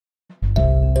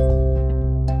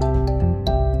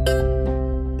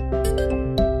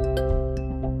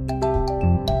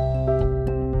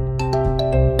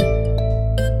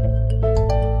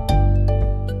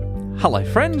Hello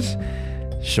friends,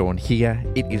 Sean here.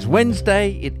 It is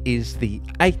Wednesday, it is the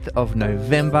 8th of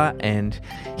November, and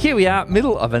here we are,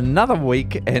 middle of another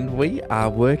week, and we are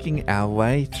working our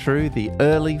way through the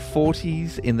early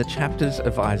 40s in the chapters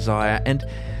of Isaiah. And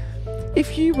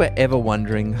if you were ever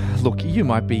wondering, look, you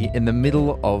might be in the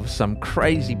middle of some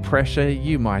crazy pressure,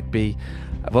 you might be,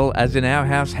 well, as in our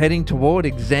house, heading toward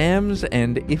exams,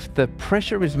 and if the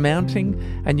pressure is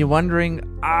mounting and you're wondering,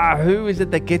 who is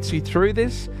it that gets you through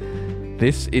this?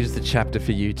 This is the chapter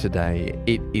for you today.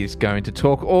 It is going to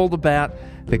talk all about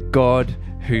the God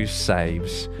who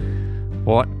saves.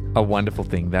 What a wonderful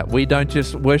thing that we don't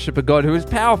just worship a God who is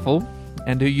powerful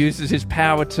and who uses his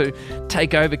power to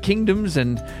take over kingdoms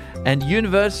and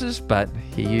universes, but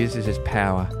he uses his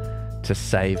power to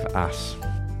save us.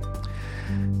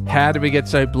 How do we get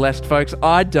so blessed, folks?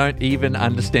 I don't even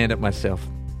understand it myself.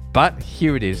 But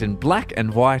here it is in black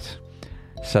and white.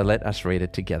 So let us read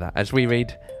it together as we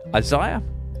read Isaiah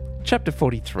chapter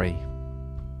 43.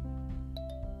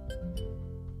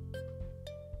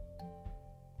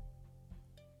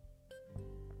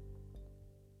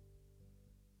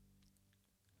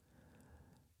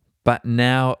 But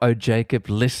now, O Jacob,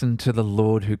 listen to the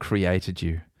Lord who created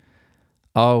you.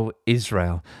 O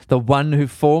Israel, the one who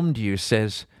formed you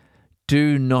says,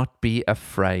 do not be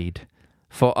afraid,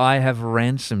 for I have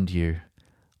ransomed you.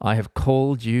 I have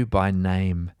called you by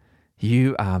name.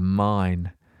 You are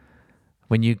mine.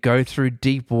 When you go through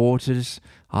deep waters,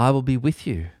 I will be with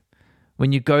you.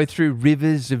 When you go through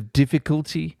rivers of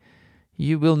difficulty,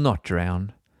 you will not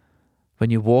drown. When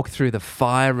you walk through the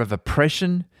fire of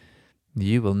oppression,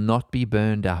 you will not be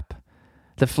burned up.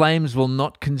 The flames will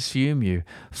not consume you,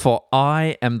 for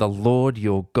I am the Lord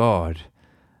your God,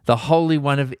 the Holy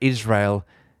One of Israel,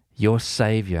 your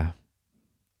Saviour.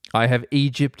 I have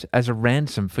Egypt as a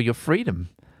ransom for your freedom.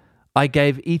 I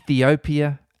gave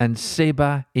Ethiopia and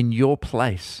Seba in your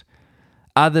place.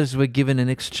 Others were given in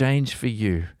exchange for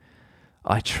you.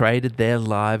 I traded their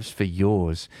lives for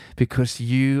yours because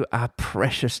you are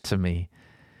precious to me.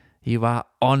 You are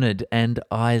honored and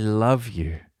I love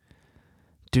you.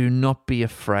 Do not be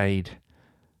afraid,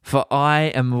 for I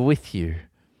am with you.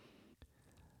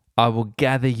 I will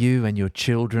gather you and your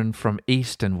children from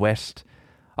east and west.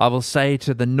 I will say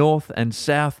to the north and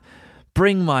south,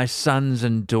 bring my sons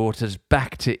and daughters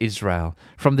back to Israel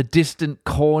from the distant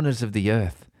corners of the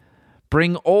earth.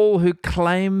 Bring all who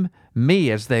claim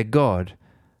me as their God,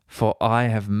 for I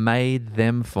have made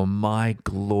them for my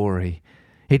glory.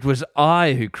 It was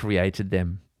I who created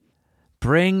them.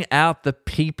 Bring out the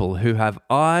people who have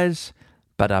eyes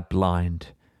but are blind,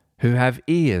 who have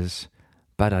ears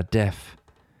but are deaf.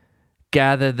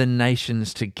 Gather the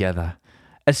nations together.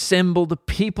 Assemble the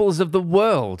peoples of the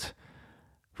world.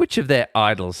 Which of their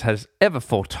idols has ever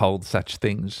foretold such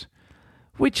things?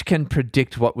 Which can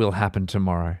predict what will happen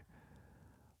tomorrow?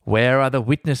 Where are the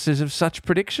witnesses of such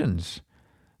predictions?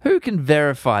 Who can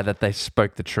verify that they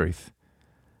spoke the truth?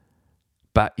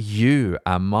 But you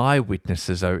are my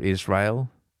witnesses, O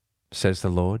Israel, says the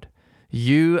Lord.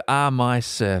 You are my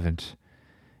servant.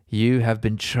 You have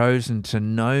been chosen to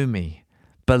know me.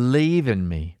 Believe in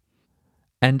me,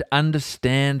 and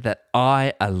understand that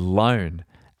I alone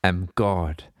am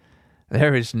God.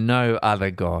 There is no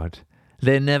other God.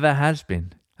 There never has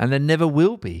been, and there never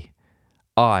will be.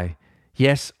 I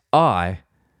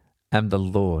am the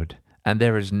Lord, and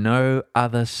there is no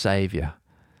other Saviour.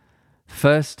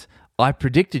 First, I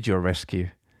predicted your rescue.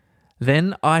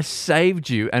 Then I saved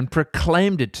you and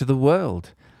proclaimed it to the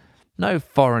world. No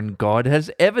foreign god has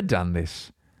ever done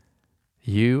this.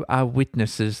 You are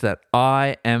witnesses that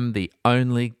I am the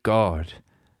only God,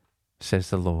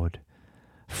 says the Lord.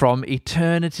 From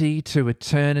eternity to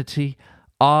eternity,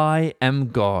 I am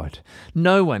God.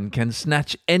 No one can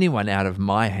snatch anyone out of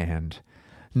my hand.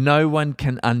 No one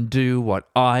can undo what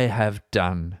I have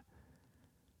done.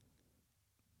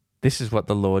 This is what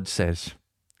the Lord says,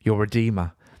 your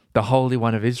Redeemer, the Holy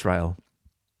One of Israel.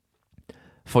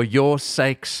 For your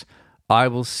sakes, I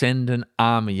will send an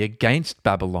army against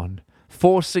Babylon,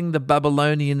 forcing the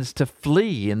Babylonians to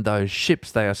flee in those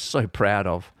ships they are so proud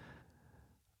of.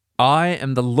 I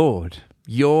am the Lord,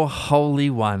 your Holy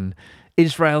One,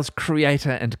 Israel's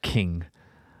Creator and King.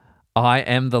 I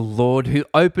am the Lord who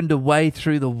opened a way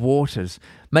through the waters,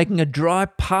 making a dry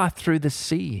path through the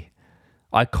sea.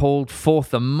 I called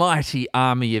forth the mighty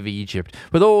army of Egypt,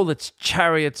 with all its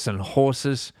chariots and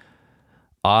horses.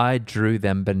 I drew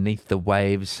them beneath the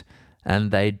waves,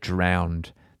 and they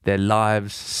drowned, their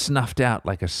lives snuffed out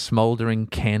like a smouldering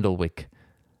candle wick.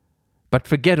 But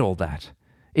forget all that.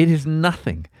 It is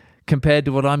nothing compared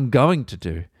to what I'm going to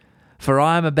do, for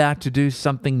I am about to do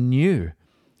something new.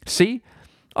 See,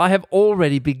 I have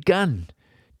already begun.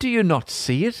 Do you not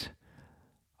see it?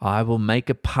 I will make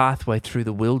a pathway through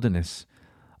the wilderness.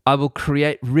 I will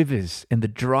create rivers in the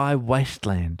dry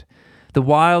wasteland. The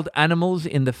wild animals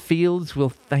in the fields will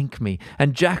thank me,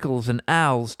 and jackals and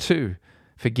owls too,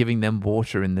 for giving them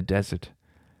water in the desert.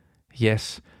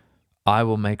 Yes, I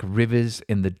will make rivers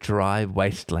in the dry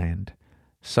wasteland,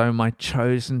 so my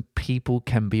chosen people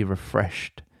can be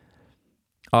refreshed.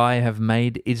 I have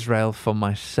made Israel for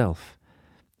myself,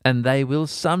 and they will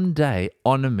someday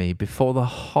honor me before the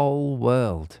whole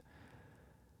world.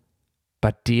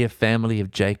 But dear family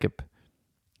of Jacob,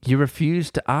 you refuse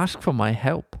to ask for my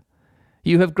help.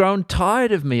 You have grown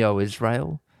tired of me, O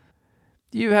Israel.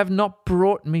 You have not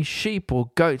brought me sheep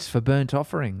or goats for burnt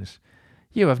offerings.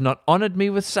 You have not honored me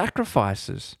with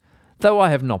sacrifices, though I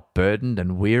have not burdened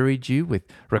and wearied you with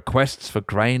requests for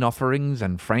grain offerings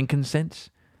and frankincense.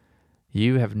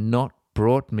 You have not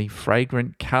brought me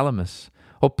fragrant calamus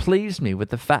or pleased me with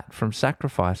the fat from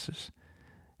sacrifices.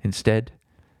 Instead,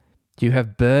 you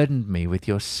have burdened me with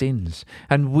your sins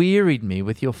and wearied me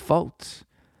with your faults.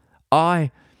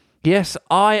 I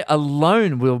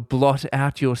alone will blot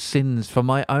out your sins for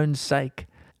my own sake,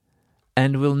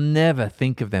 and will never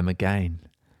think of them again.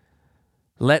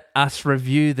 Let us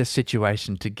review the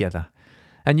situation together,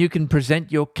 and you can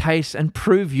present your case and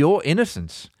prove your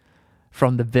innocence.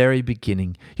 From the very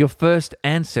beginning, your first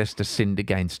ancestor sinned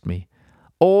against me.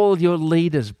 All your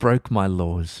leaders broke my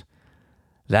laws.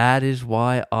 That is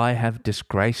why I have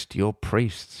disgraced your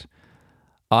priests.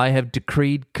 I have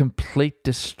decreed complete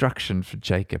destruction for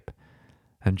Jacob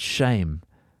and shame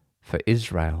for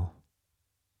Israel.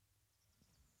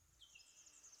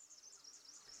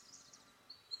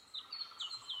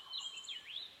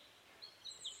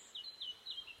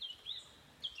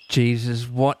 Jesus,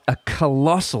 what a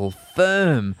colossal,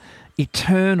 firm,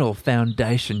 eternal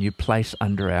foundation you place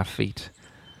under our feet.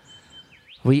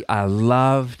 We are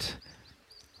loved.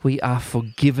 We are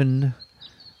forgiven.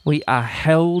 We are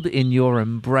held in your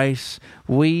embrace.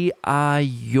 We are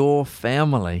your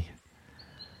family.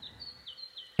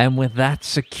 And with that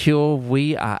secure,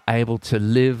 we are able to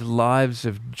live lives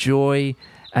of joy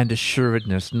and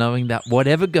assuredness, knowing that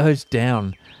whatever goes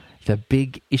down, the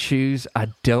big issues are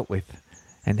dealt with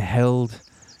and held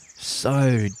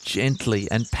so gently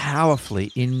and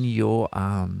powerfully in your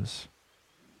arms.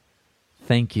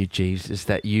 Thank you, Jesus,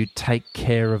 that you take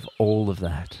care of all of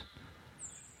that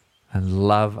and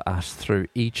love us through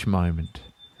each moment.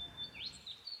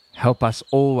 Help us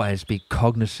always be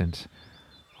cognizant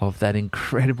of that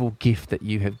incredible gift that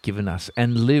you have given us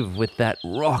and live with that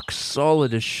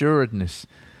rock-solid assuredness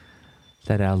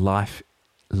that our life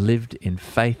lived in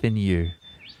faith in you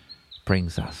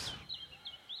brings us.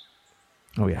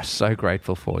 We are so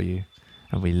grateful for you,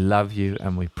 and we love you,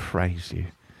 and we praise you.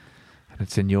 And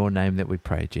it's in your name that we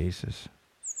pray, Jesus.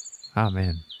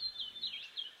 Amen.